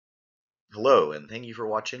Hello, and thank you for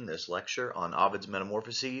watching this lecture on Ovid's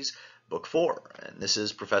Metamorphoses, Book 4. And this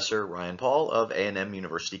is Professor Ryan Paul of A&M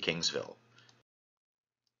University Kingsville.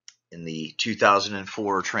 In the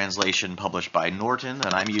 2004 translation published by Norton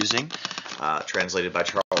that I'm using, translated by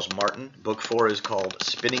Charles Martin, Book 4 is called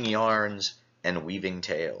Spinning Yarns and Weaving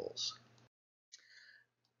Tales.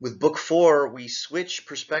 With Book 4, we switch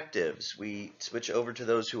perspectives. We switch over to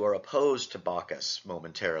those who are opposed to Bacchus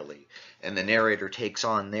momentarily, and the narrator takes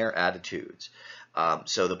on their attitudes.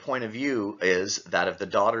 So the point of view is that of the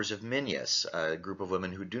daughters of Minyas, a group of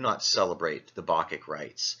women who do not celebrate the Bacchic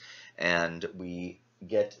rites. And we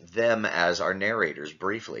get them as our narrators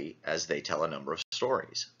briefly as they tell a number of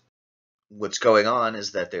stories. What's going on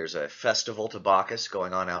is that there's a festival to Bacchus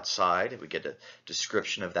going on outside. We get a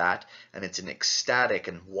description of that, and it's an ecstatic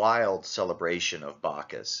and wild celebration of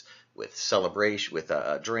Bacchus with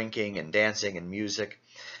drinking and dancing and music,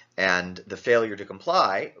 and the failure to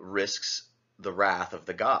comply risks the wrath of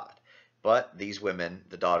the god. But these women,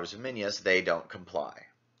 the daughters of Minyas, they don't comply.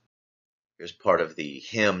 Here's part of the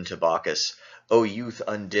hymn to Bacchus. O youth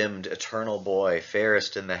undimmed, eternal boy,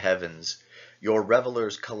 fairest in the heavens, your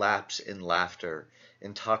revelers collapse in laughter.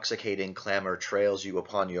 Intoxicating clamor trails you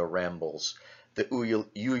upon your rambles. The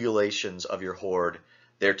ululations of your horde,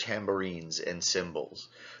 their tambourines and cymbals.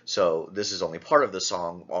 So this is only part of the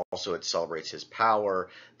song. Also, it celebrates his power,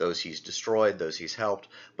 those he's destroyed, those he's helped.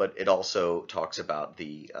 But it also talks about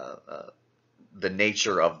the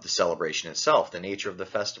nature of the celebration itself, the nature of the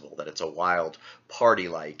festival, that it's a wild,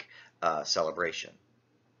 party-like celebration.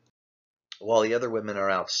 While the other women are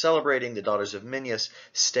out celebrating, the daughters of Minyas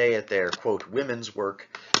stay at their, quote, women's work.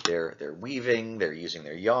 They're weaving, they're using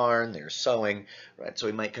their yarn, they're sewing, right? So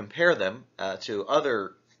we might compare them to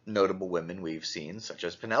other notable women we've seen, such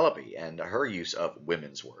as Penelope and her use of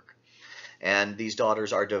women's work. And these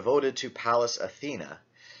daughters are devoted to Pallas Athena,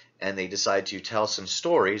 and they decide to tell some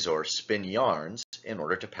stories or spin yarns in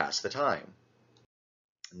order to pass the time.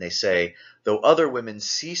 And they say, though other women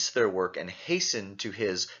cease their work and hasten to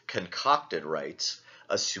his concocted rites,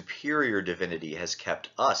 a superior divinity has kept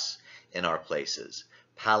us in our places,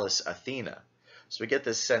 Pallas Athena. So we get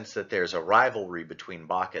this sense that there's a rivalry between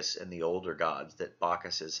Bacchus and the older gods, that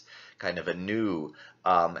Bacchus is kind of a new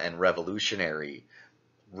and revolutionary,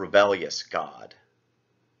 rebellious god.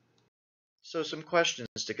 So some questions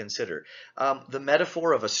to consider. The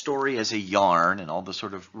metaphor of a story as a yarn and all the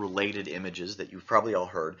sort of related images that you've probably all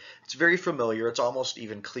heard, it's very familiar. It's almost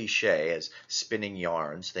even cliche as spinning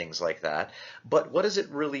yarns, things like that. But what does it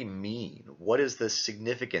really mean? What is the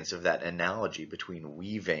significance of that analogy between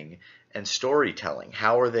weaving and storytelling?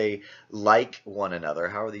 How are they like one another?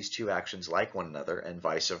 How are these two actions like one another, and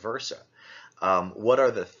vice versa? What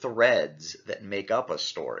are the threads that make up a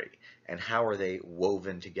story, and how are they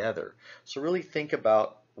woven together? So really think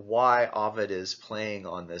about why Ovid is playing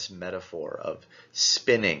on this metaphor of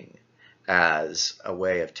spinning as a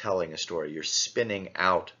way of telling a story. You're spinning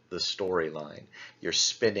out the storyline. You're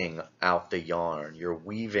spinning out the yarn. You're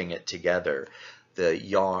weaving it together.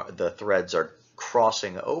 The threads are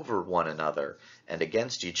crossing over one another and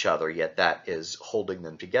against each other, yet that is holding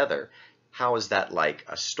them together. How is that like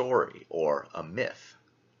a story or a myth?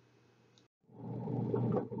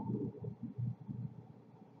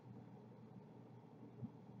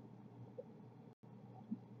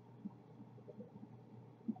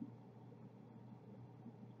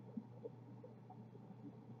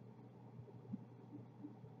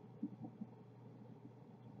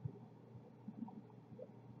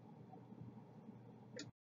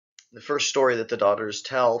 The first story that the daughters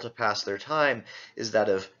tell to pass their time is that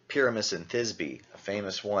of Pyramus and Thisbe, a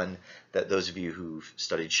famous one that those of you who've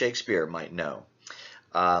studied Shakespeare might know.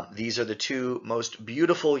 These are the two most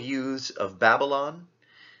beautiful youths of Babylon,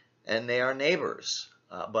 and they are neighbors,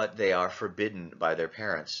 but they are forbidden by their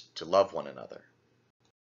parents to love one another.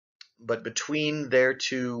 But between their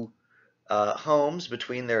two homes,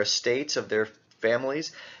 between their estates of their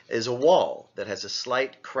families, is a wall that has a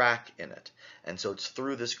slight crack in it. And so it's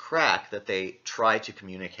through this crack that they try to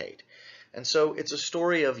communicate. And so it's a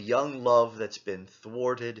story of young love that's been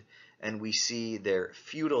thwarted, and we see their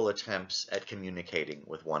futile attempts at communicating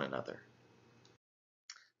with one another.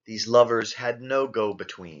 These lovers had no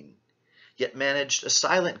go-between, yet managed a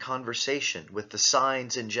silent conversation with the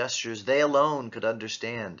signs and gestures they alone could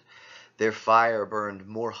understand. Their fire burned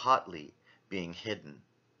more hotly, being hidden.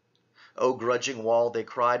 O grudging wall, they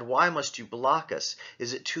cried, why must you block us?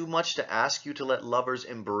 Is it too much to ask you to let lovers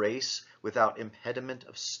embrace without impediment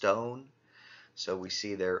of stone? So we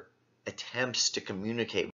see their attempts to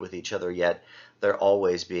communicate with each other, yet they're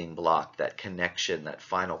always being blocked. That connection, that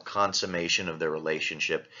final consummation of their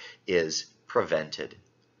relationship is prevented.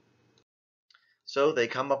 So they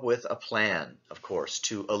come up with a plan, of course,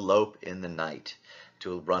 to elope in the night,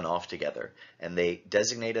 to run off together. And they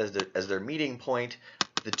designate as their meeting point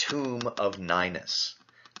the tomb of Ninus.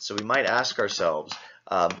 So we might ask ourselves,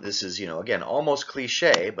 this is, again, almost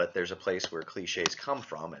cliche, but there's a place where cliches come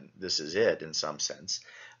from, and this is it in some sense.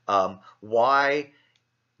 Why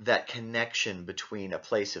that connection between a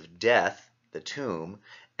place of death, the tomb,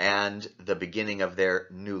 and the beginning of their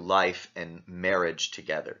new life and marriage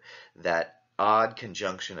together? That odd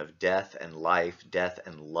conjunction of death and life, death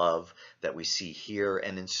and love that we see here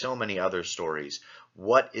and in so many other stories.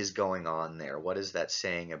 What is going on there? What is that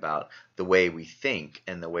saying about the way we think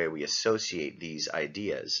and the way we associate these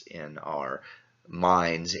ideas in our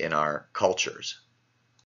minds, in our cultures?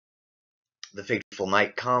 The fateful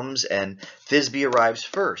night comes, and Thisbe arrives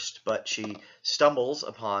first, but she stumbles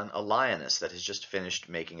upon a lioness that has just finished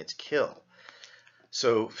making its kill.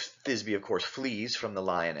 So Thisbe, of course, flees from the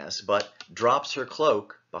lioness, but drops her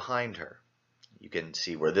cloak behind her. You can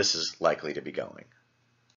see where this is likely to be going.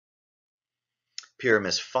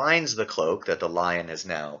 Pyramus finds the cloak that the lion has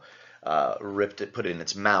now ripped it, put it in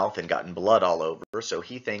its mouth, and gotten blood all over, so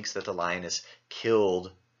he thinks that the lioness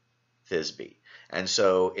killed Thisbe. And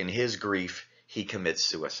so in his grief, he commits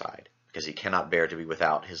suicide because he cannot bear to be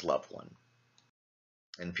without his loved one.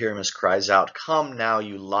 And Pyramus cries out, "Come now,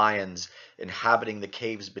 you lions, inhabiting the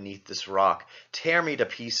caves beneath this rock, tear me to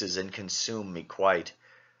pieces and consume me quite.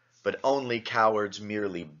 But only cowards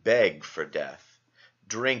merely beg for death.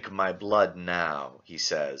 Drink my blood now," he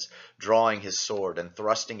says, drawing his sword and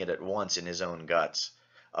thrusting it at once in his own guts.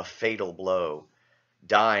 A fatal blow.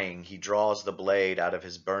 Dying, he draws the blade out of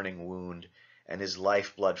his burning wound, and his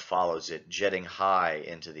lifeblood follows it, jetting high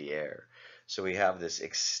into the air. So we have this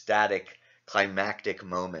ecstatic, climactic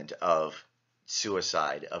moment of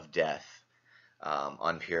suicide, of death,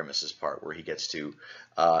 on Pyramus's part, where he gets to,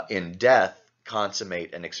 in death,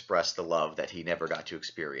 consummate and express the love that he never got to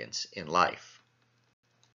experience in life.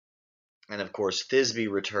 And of course, Thisbe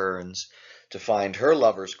returns to find her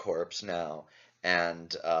lover's corpse now,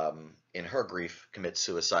 and in her grief commits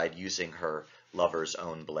suicide using her lover's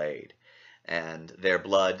own blade. And their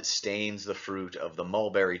blood stains the fruit of the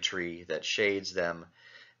mulberry tree that shades them,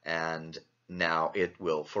 and now it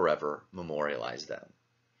will forever memorialize them.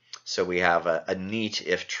 So we have a neat,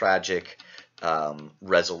 if tragic,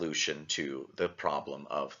 resolution to the problem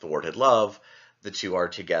of thwarted love. The two are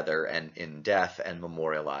together and in death and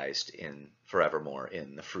memorialized in forevermore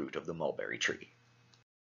in the fruit of the mulberry tree.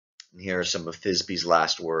 And here are some of Thisbe's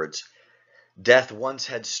last words. "Death once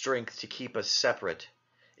had strength to keep us separate.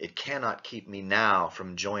 It cannot keep me now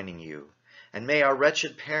from joining you. And may our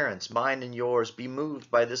wretched parents, mine and yours, be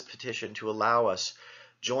moved by this petition to allow us,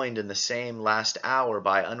 joined in the same last hour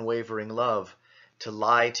by unwavering love, to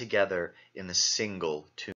lie together in a single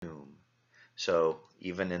tomb." So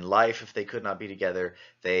even in life, if they could not be together,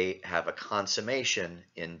 they have a consummation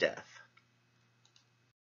in death.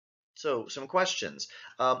 So some questions.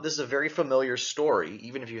 This is a very familiar story,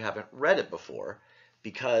 even if you haven't read it before,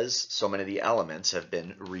 because so many of the elements have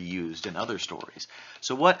been reused in other stories.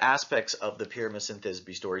 So what aspects of the Pyramus and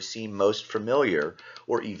Thisbe story seem most familiar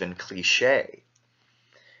or even cliche?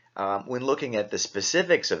 When looking at the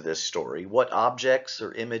specifics of this story, what objects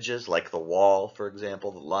or images, like the wall, for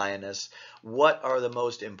example, the lioness, what are the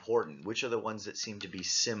most important? Which are the ones that seem to be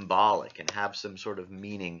symbolic and have some sort of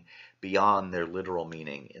meaning beyond their literal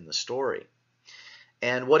meaning in the story?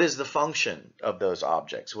 And what is the function of those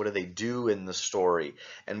objects? What do they do in the story?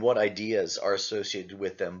 And what ideas are associated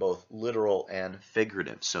with them, both literal and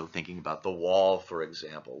figurative? So thinking about the wall, for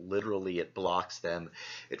example, literally it blocks them,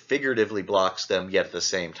 it figuratively blocks them, yet at the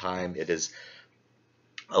same time it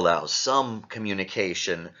allows some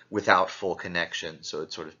communication without full connection. So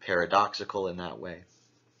it's sort of paradoxical in that way.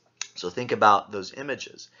 So think about those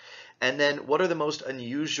images. And then what are the most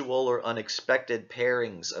unusual or unexpected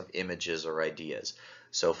pairings of images or ideas?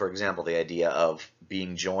 So for example, the idea of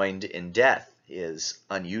being joined in death is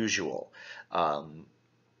unusual.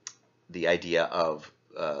 The idea of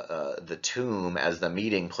the tomb as the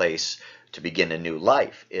meeting place to begin a new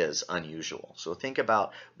life is unusual. So think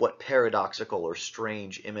about what paradoxical or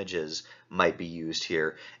strange images might be used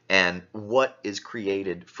here and what is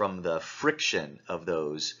created from the friction of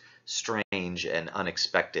those strange and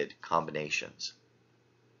unexpected combinations.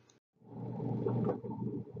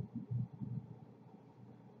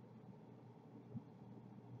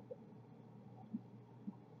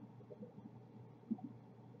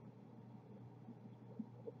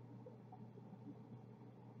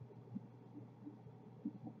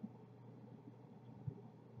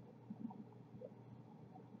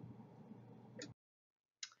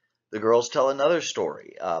 The girls tell another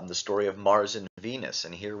story, the story of Mars and Venus,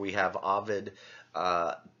 and here we have Ovid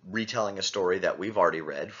retelling a story that we've already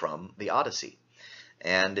read from the Odyssey.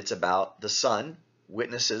 And it's about the sun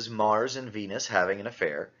witnesses Mars and Venus having an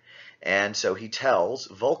affair, and so he tells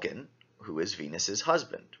Vulcan, who is Venus's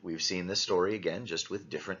husband. We've seen this story again, just with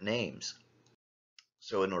different names.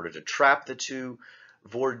 So in order to trap the two,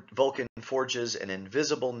 Vulcan forges an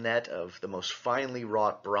invisible net of the most finely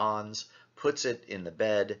wrought bronze, puts it in the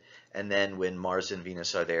bed, and then when Mars and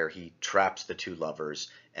Venus are there, he traps the two lovers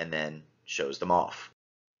and then shows them off.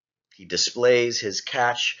 He displays his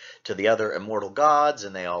catch to the other immortal gods,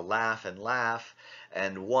 and they all laugh and laugh.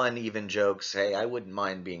 And one even jokes, hey, I wouldn't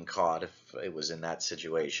mind being caught if it was in that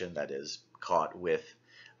situation, that is, caught with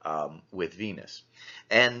Venus.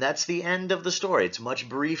 And that's the end of the story. It's much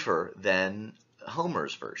briefer than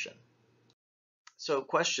Homer's version. So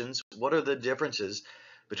questions, what are the differences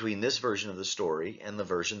between this version of the story and the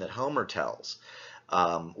version that Homer tells?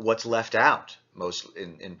 What's left out, most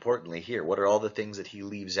importantly here? What are all the things that he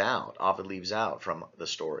leaves out, Ovid leaves out from the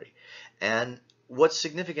story? And what's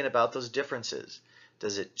significant about those differences?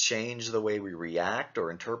 Does it change the way we react or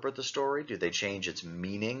interpret the story? Do they change its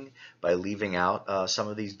meaning by leaving out some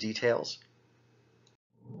of these details?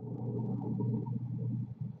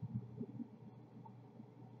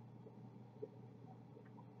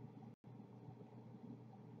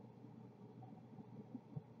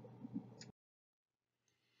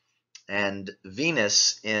 And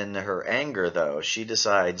Venus, in her anger, though, she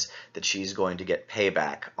decides that she's going to get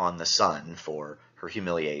payback on the sun for her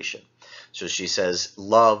humiliation. So she says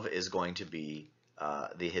love is going to be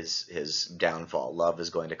his downfall. Love is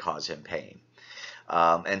going to cause him pain.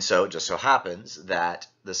 And so it just so happens that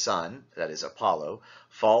the sun, that is Apollo,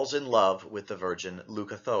 falls in love with the virgin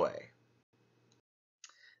Leucothoe.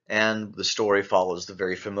 And the story follows the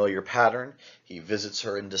very familiar pattern. He visits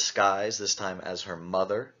her in disguise, this time as her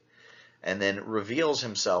mother, and then reveals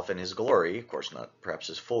himself in his glory, of course not perhaps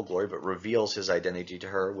his full glory, but reveals his identity to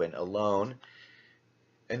her when alone.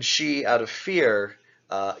 And she, out of fear,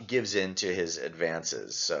 gives in to his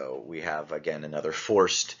advances. So we have, again, another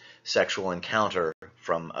forced sexual encounter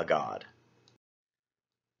from a god.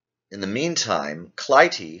 In the meantime,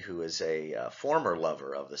 Clytie, who is a former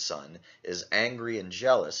lover of the sun, is angry and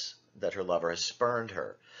jealous that her lover has spurned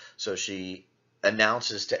her. So she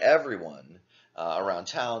announces to everyone around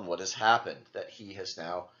town what has happened, that he has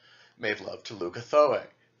now made love to Leucothoe,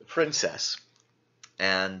 the princess.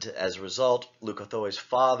 And as a result, Leucothoe's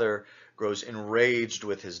father grows enraged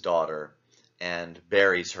with his daughter and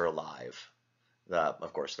buries her alive,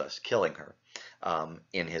 of course, thus killing her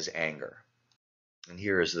in his anger. And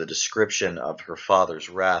here is the description of her father's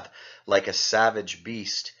wrath. Like a savage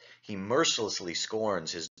beast, he mercilessly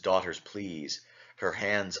scorns his daughter's pleas, her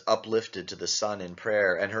hands uplifted to the sun in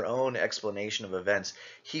prayer, and her own explanation of events.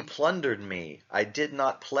 He plundered me. I did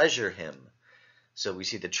not pleasure him. So we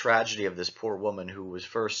see the tragedy of this poor woman who was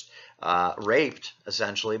first raped,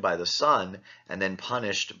 essentially, by the sun, and then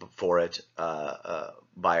punished for it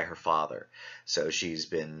by her father. So she's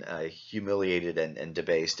been humiliated and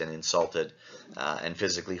debased and insulted and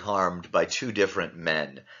physically harmed by two different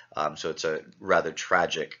men. So it's a rather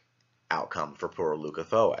tragic outcome for poor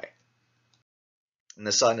Leucothoe. And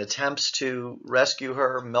the sun attempts to rescue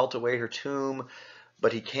her, melt away her tomb,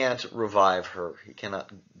 but he can't revive her. He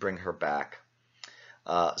cannot bring her back.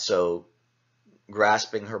 So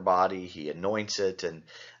grasping her body, he anoints it, and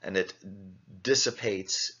it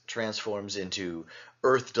dissipates, transforms into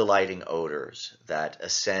earth-delighting odors that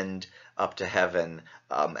ascend up to heaven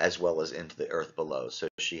as well as into the earth below. So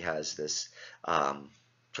she has this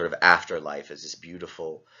sort of afterlife as this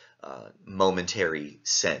beautiful momentary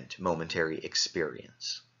scent, momentary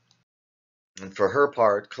experience. And for her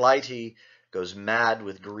part, Clytie goes mad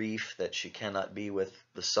with grief that she cannot be with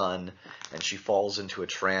the sun, and she falls into a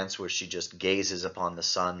trance where she just gazes upon the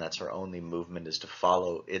sun. That's her only movement, is to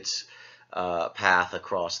follow its path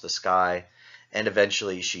across the sky. And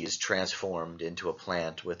eventually she is transformed into a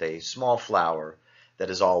plant with a small flower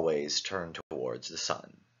that is always turned towards the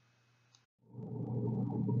sun.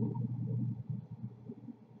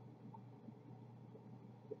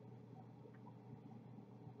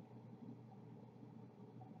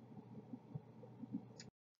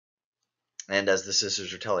 And as the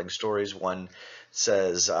sisters are telling stories, one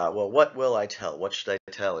says, well, what will I tell? What should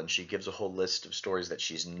I tell? And she gives a whole list of stories that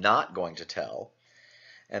she's not going to tell.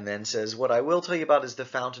 And then says, what I will tell you about is the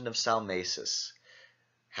fountain of Salmacis.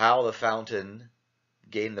 How the fountain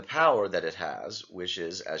gained the power that it has, which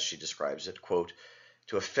is, as she describes it, quote,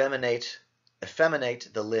 to effeminate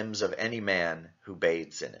the limbs of any man who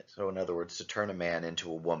bathes in it. So in other words, to turn a man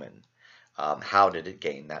into a woman. How did it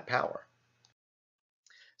gain that power?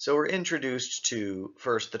 So we're introduced to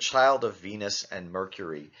first the child of Venus and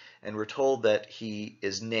Mercury, and we're told that he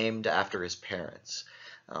is named after his parents.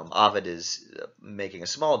 Ovid is making a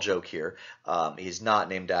small joke here. He's not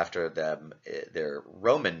named after them, their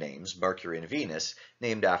Roman names, Mercury and Venus,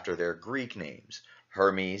 named after their Greek names,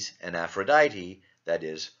 Hermes and Aphrodite, that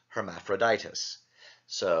is, Hermaphroditus.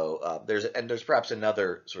 So there's perhaps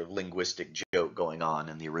another sort of linguistic joke going on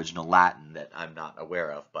in the original Latin that I'm not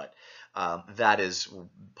aware of, but that is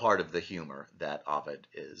part of the humor that Ovid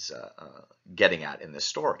is getting at in this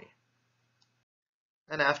story.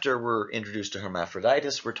 And after we're introduced to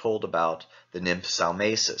Hermaphroditus, we're told about the nymph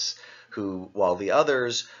Salmacis, who, while the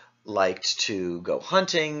others liked to go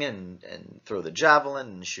hunting and throw the javelin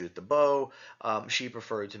and shoot the bow, she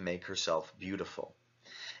preferred to make herself beautiful.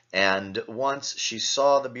 And once she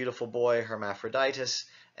saw the beautiful boy Hermaphroditus,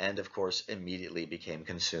 and of course immediately became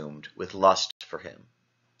consumed with lust for him.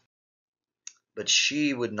 But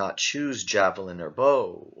she would not choose javelin or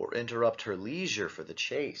bow, or interrupt her leisure for the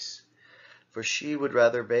chase, for she would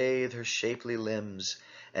rather bathe her shapely limbs,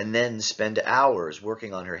 and then spend hours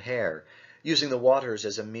working on her hair, using the waters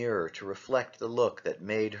as a mirror to reflect the look that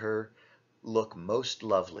made her look most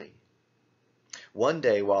lovely. One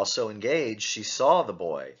day, while so engaged, she saw the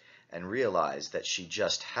boy and realized that she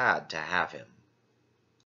just had to have him.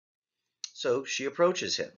 So she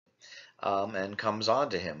approaches him and comes on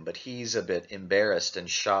to him, but he's a bit embarrassed and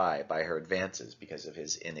shy by her advances because of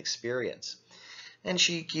his inexperience. And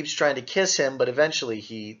she keeps trying to kiss him, but eventually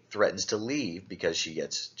he threatens to leave because she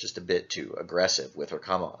gets just a bit too aggressive with her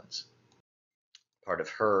come-ons. Part of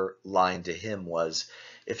her line to him was,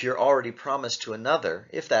 "If you're already promised to another,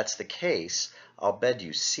 if that's the case, I'll bed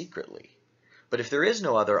you secretly. But if there is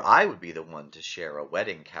no other, I would be the one to share a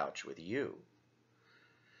wedding couch with you."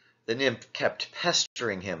 The nymph kept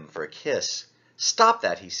pestering him for a kiss. "Stop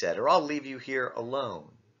that," he said, "or I'll leave you here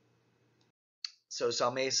alone." So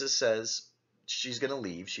Salmacis says she's going to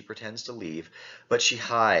leave. She pretends to leave, but she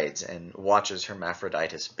hides and watches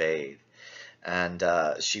Hermaphroditus bathe. And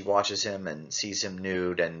she watches him and sees him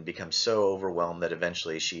nude and becomes so overwhelmed that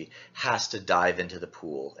eventually she has to dive into the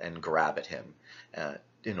pool and grab at him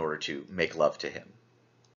in order to make love to him.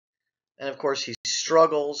 And of course he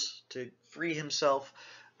struggles to free himself,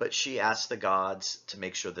 but she asks the gods to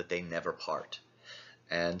make sure that they never part.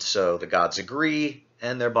 And so the gods agree,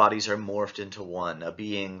 and their bodies are morphed into one, a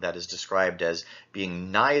being that is described as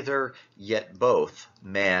being neither yet both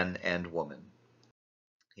man and woman.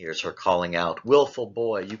 Here's her calling out, "Willful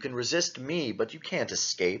boy, you can resist me, but you can't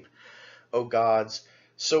escape. O gods,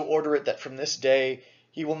 so order it that from this day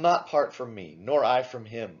he will not part from me, nor I from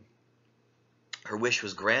him." Her wish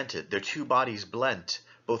was granted, their two bodies blent,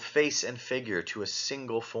 both face and figure, to a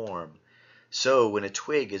single form. So when a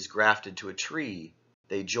twig is grafted to a tree,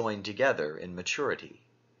 they join together in maturity.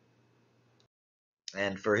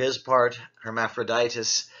 And for his part,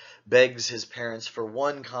 Hermaphroditus begs his parents for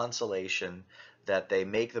one consolation, that they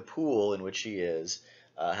make the pool in which he is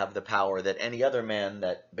have the power that any other man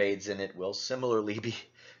that bathes in it will similarly be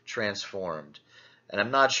transformed. And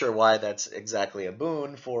I'm not sure why that's exactly a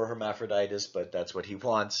boon for Hermaphroditus, but that's what he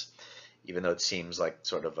wants, even though it seems like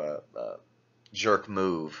sort of a jerk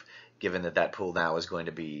move, given that that pool now is going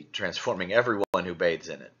to be transforming everyone who bathes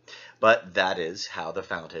in it. But that is how the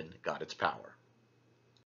fountain got its power.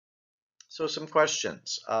 So some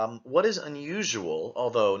questions. What is unusual,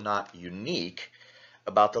 although not unique,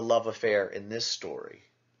 about the love affair in this story?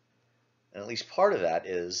 And at least part of that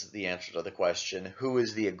is the answer to the question, who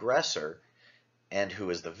is the aggressor and who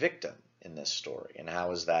is the victim in this story? And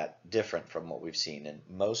how is that different from what we've seen in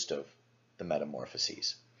most of the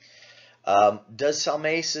Metamorphoses? Does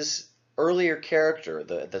Salmacis' earlier character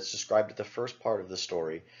that's described at the first part of the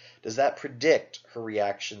story, does that predict her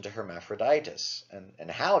reaction to Hermaphroditus?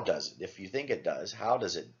 And how does it? If you think it does, how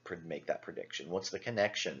does it make that prediction? What's the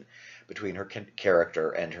connection between her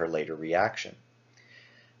character and her later reaction?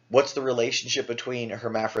 What's the relationship between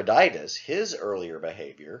Hermaphroditus, his earlier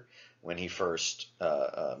behavior when he first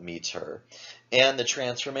meets her, and the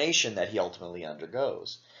transformation that he ultimately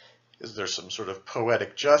undergoes? Is there some sort of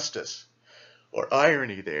poetic justice or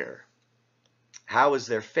irony there? How is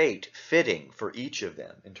their fate fitting for each of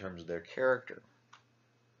them in terms of their character?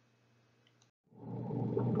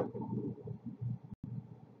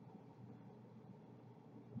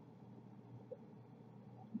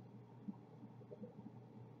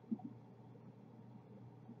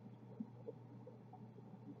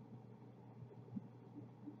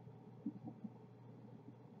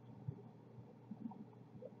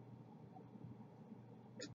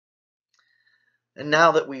 And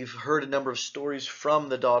now that we've heard a number of stories from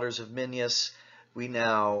the daughters of Minyas, we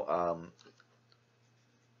now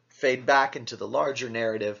fade back into the larger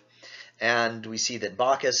narrative, and we see that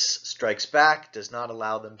Bacchus strikes back, does not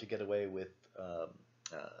allow them to get away with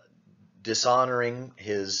dishonoring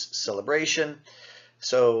his celebration.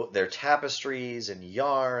 So their tapestries and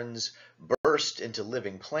yarns burst into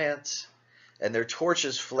living plants, and their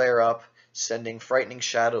torches flare up, sending frightening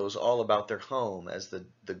shadows all about their home as the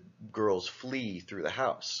girls flee through the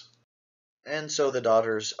house. And so the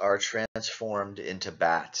daughters are transformed into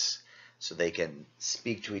bats, so they can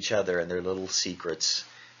speak to each other and their little secrets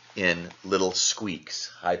in little squeaks,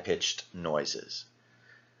 high-pitched noises.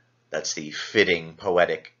 That's the fitting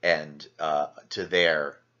poetic end to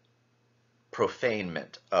their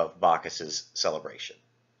profanement of Bacchus's celebration.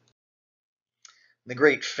 The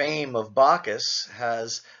great fame of Bacchus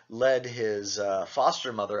has led his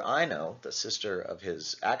foster mother, Ino, the sister of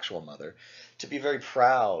his actual mother, to be very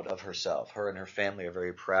proud of herself. Her and her family are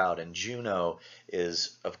very proud, and Juno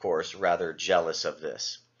is, of course, rather jealous of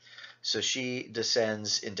this. So she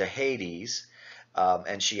descends into Hades,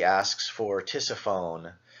 and she asks for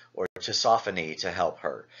Tisiphone or Tisiphone to help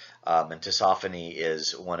her. And Tisiphone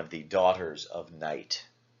is one of the daughters of Night.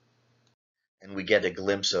 And we get a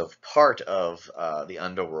glimpse of part of the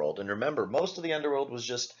underworld. And remember, most of the underworld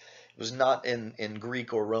was not in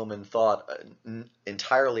Greek or Roman thought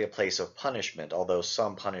entirely a place of punishment, although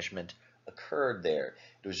some punishment occurred there.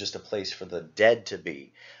 It was just a place for the dead to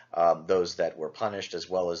be, those that were punished as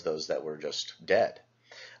well as those that were just dead.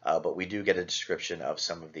 But we do get a description of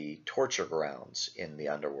some of the torture grounds in the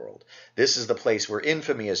underworld. This is the place where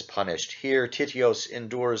infamy is punished. Here Tityos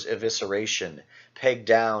endures evisceration, pegged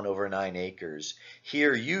down over 9 acres.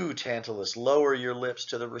 Here you, Tantalus, lower your lips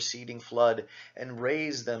to the receding flood and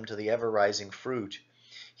raise them to the ever-rising fruit.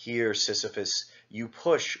 Here, Sisyphus, you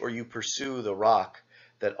push or you pursue the rock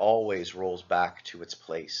that always rolls back to its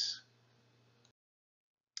place.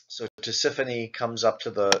 So Tisiphone comes up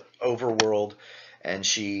to the overworld, and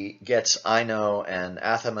she gets Ino and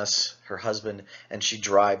Athamas, her husband, and she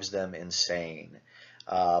drives them insane.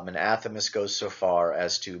 And Athamas goes so far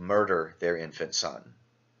as to murder their infant son.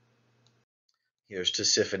 Here's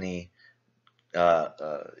Tisiphone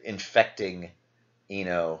infecting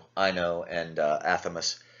Ino and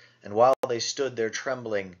Athamas. And while they stood there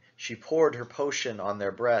trembling, she poured her potion on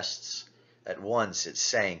their breasts. At once it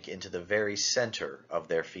sank into the very center of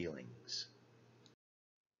their feelings.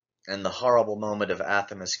 And the horrible moment of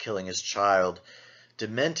Athamas killing his child,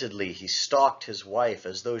 dementedly he stalked his wife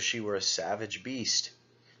as though she were a savage beast.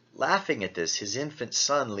 Laughing at this, his infant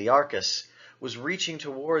son, Learchus, was reaching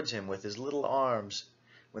towards him with his little arms,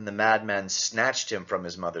 when the madman snatched him from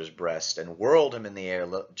his mother's breast and whirled him in the air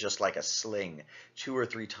just like a sling 2 or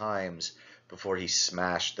 3 times before he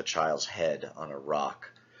smashed the child's head on a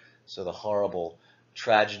rock. So the horrible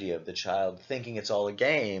tragedy of the child thinking it's all a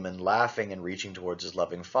game and laughing and reaching towards his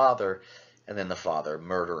loving father, and then the father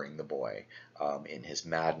murdering the boy in his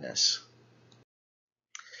madness.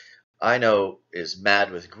 Ino is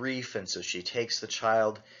mad with grief, and so she takes the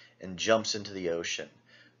child and jumps into the ocean.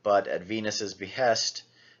 But at Venus's behest,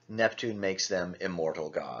 Neptune makes them immortal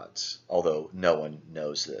gods, although no one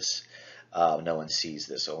knows this. No one sees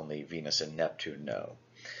this, only Venus and Neptune know.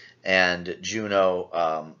 And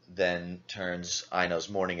Juno then turns Ino's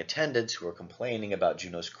mourning attendants, who are complaining about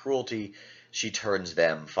Juno's cruelty. She turns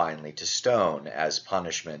them finally to stone as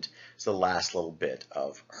punishment. It's the last little bit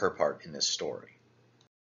of her part in this story.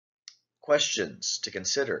 Questions to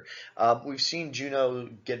consider. We've seen Juno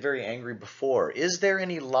get very angry before. Is there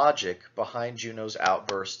any logic behind Juno's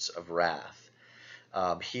outbursts of wrath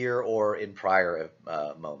here or in prior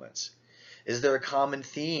moments? Is there a common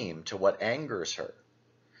theme to what angers her?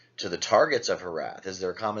 To the targets of her wrath? Is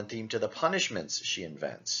there a common theme to the punishments she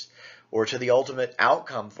invents? Or to the ultimate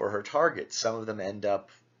outcome for her targets? Some of them end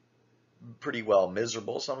up pretty well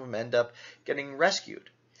miserable. Some of them end up getting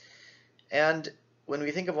rescued. And when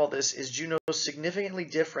we think of all this, is Juno significantly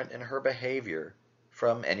different in her behavior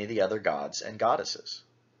from any of the other gods and goddesses?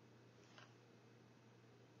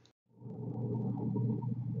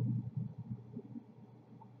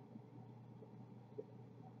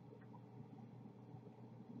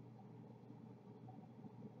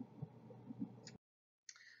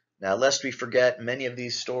 Now, lest we forget, many of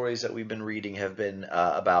these stories that we've been reading have been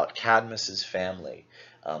about Cadmus's family,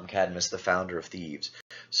 Cadmus, the founder of Thebes.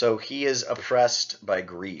 So he is oppressed by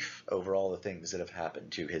grief over all the things that have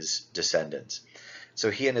happened to his descendants.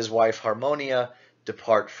 So he and his wife Harmonia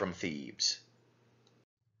depart from Thebes.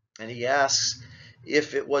 And he asks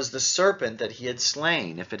if it was the serpent that he had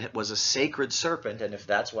slain, if it was a sacred serpent, and if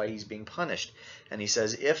that's why he's being punished. And he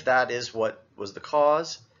says, if that is what was the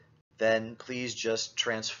cause, then please just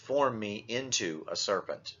transform me into a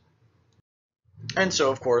serpent. And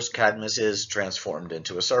so, of course, Cadmus is transformed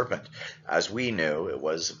into a serpent. As we knew, it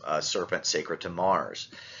was a serpent sacred to Mars.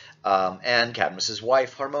 And Cadmus's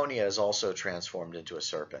wife, Harmonia, is also transformed into a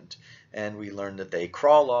serpent. And we learn that they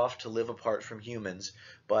crawl off to live apart from humans,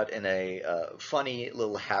 but in a funny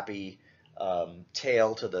little happy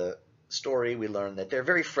tale to the story, we learn that they're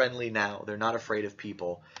very friendly now. They're not afraid of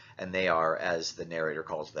people, and they are, as the narrator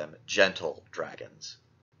calls them, gentle dragons.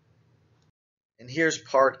 And here's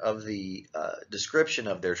part of the description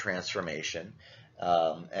of their transformation,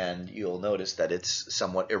 and you'll notice that it's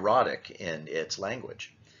somewhat erotic in its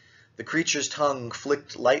language. The creature's tongue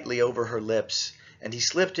flicked lightly over her lips, and he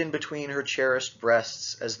slipped in between her cherished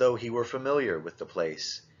breasts as though he were familiar with the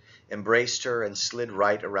place, embraced her and slid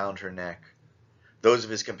right around her neck. Those of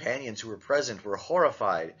his companions who were present were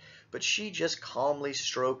horrified, but she just calmly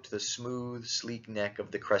stroked the smooth, sleek neck of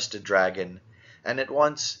the crested dragon, and at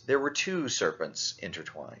once there were two serpents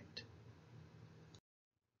intertwined.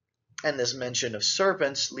 And this mention of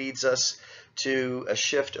serpents leads us to a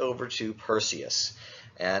shift over to Perseus.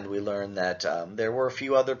 And we learn that there were a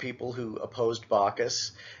few other people who opposed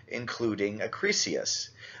Bacchus, including Acrisius.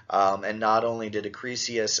 And not only did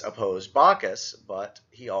Acrisius oppose Bacchus, but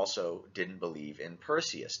he also didn't believe in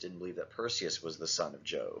Perseus, didn't believe that Perseus was the son of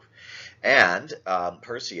Jove. And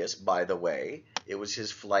Perseus, by the way, it was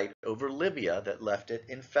his flight over Libya that left it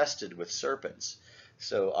infested with serpents.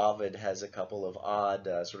 So Ovid has a couple of odd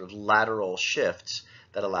sort of lateral shifts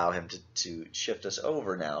that allow him to shift us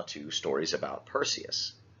over now to stories about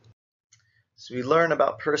Perseus. So we learn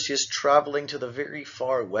about Perseus traveling to the very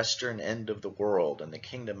far western end of the world in the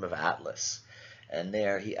kingdom of Atlas. And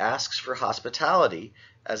there he asks for hospitality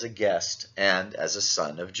as a guest and as a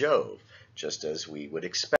son of Jove, just as we would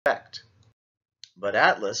expect. But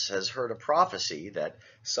Atlas has heard a prophecy that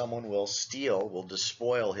someone will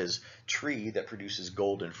despoil his tree that produces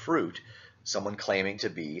golden fruit, someone claiming to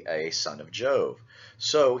be a son of Jove.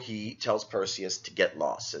 So he tells Perseus to get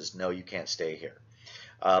lost, says, no, you can't stay here.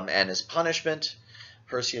 And as punishment,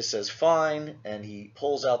 Perseus says, fine, and he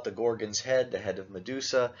pulls out the Gorgon's head, the head of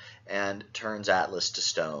Medusa, and turns Atlas to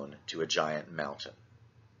stone, to a giant mountain.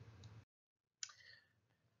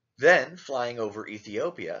 Then, flying over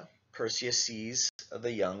Ethiopia, Perseus sees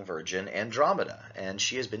the young virgin Andromeda, and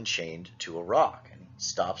she has been chained to a rock, and he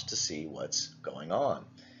stops to see what's going on.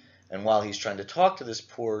 And while he's trying to talk to this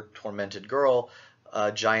poor, tormented girl,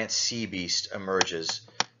 a giant sea beast emerges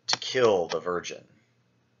to kill the virgin.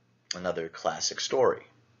 Another classic story.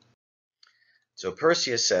 So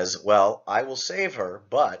Perseus says, well, I will save her,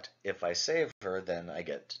 but if I save her, then I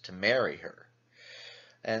get to marry her.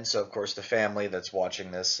 And so, of course, the family that's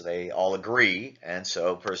watching this, they all agree, and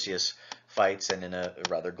so Perseus fights and in a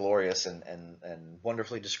rather glorious and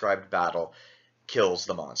wonderfully described battle, kills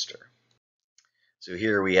the monster. So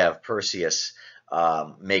here we have Perseus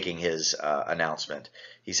making his announcement.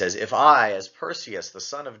 He says, if I, as Perseus, the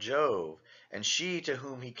son of Jove, and she to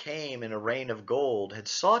whom he came in a rain of gold, had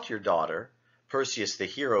sought your daughter, Perseus the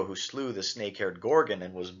hero who slew the snake-haired Gorgon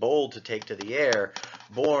and was bold to take to the air,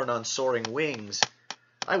 borne on soaring wings,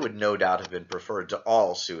 I would no doubt have been preferred to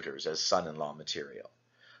all suitors as son-in-law material.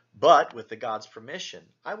 But, with the gods' permission,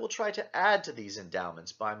 I will try to add to these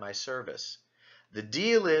endowments by my service. The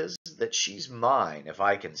deal is that she's mine if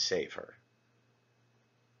I can save her.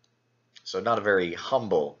 So not a very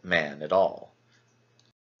humble man at all.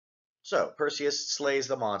 So Perseus slays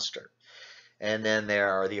the monster. And then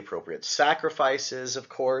there are the appropriate sacrifices, of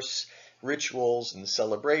course, rituals and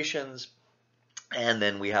celebrations. And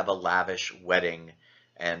then we have a lavish wedding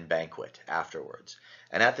and banquet afterwards.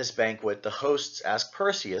 And at this banquet, the hosts ask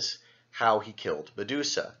Perseus how he killed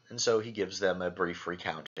Medusa. And so he gives them a brief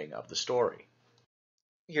recounting of the story.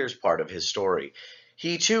 Here's part of his story.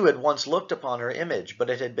 He too had once looked upon her image, but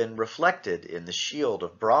it had been reflected in the shield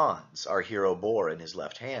of bronze our hero bore in his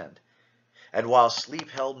left hand. And while sleep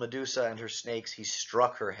held Medusa and her snakes, he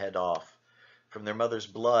struck her head off. From their mother's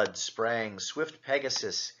blood sprang swift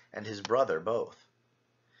Pegasus and his brother both.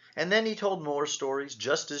 And then he told more stories,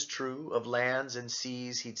 just as true, of lands and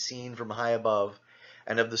seas he'd seen from high above,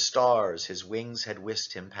 and of the stars his wings had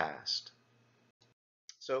whisked him past.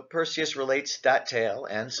 So Perseus relates that tale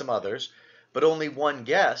and some others, but only one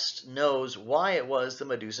guest knows why it was the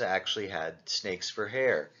Medusa actually had snakes for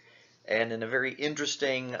hair. And in a very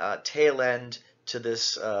interesting tail end to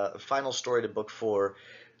this final story to Book 4,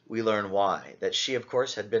 we learn why. That she, of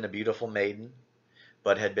course, had been a beautiful maiden,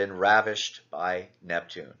 but had been ravished by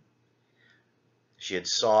Neptune. She had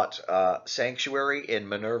sought sanctuary in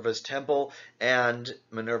Minerva's temple, and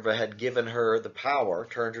Minerva had given her the power,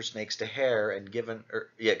 turned her snakes to hair, and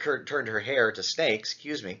turned her hair to snakes,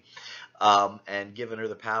 excuse me, and given her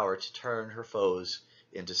the power to turn her foes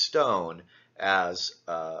into stone as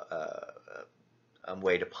a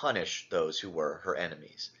way to punish those who were her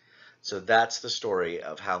enemies. So that's the story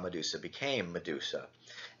of how Medusa became Medusa.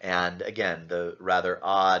 And again, the rather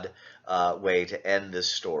odd way to end this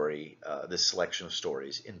story, this selection of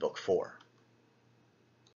stories in Book 4.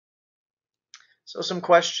 So some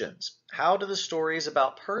questions. How do the stories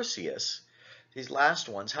about Perseus, these last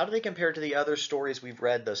ones, how do they compare to the other stories we've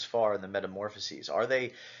read thus far in the Metamorphoses? Are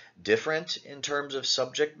they different in terms of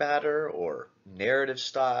subject matter or narrative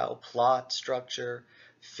style, plot structure,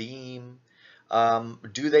 theme?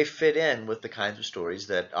 Do they fit in with the kinds of stories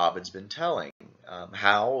that Ovid's been telling?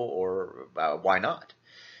 How or why not?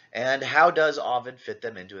 And how does Ovid fit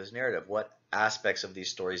them into his narrative? What aspects of these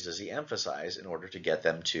stories does he emphasize in order to get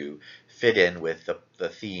them to fit in with the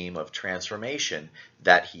theme of transformation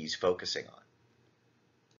that he's focusing on?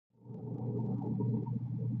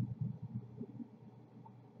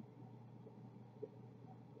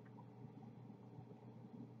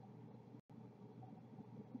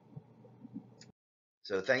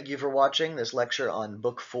 So thank you for watching this lecture on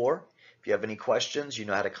Book 4. If you have any questions, you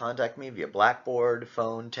know how to contact me via Blackboard,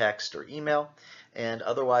 phone, text, or email. And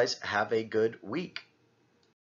otherwise, have a good week.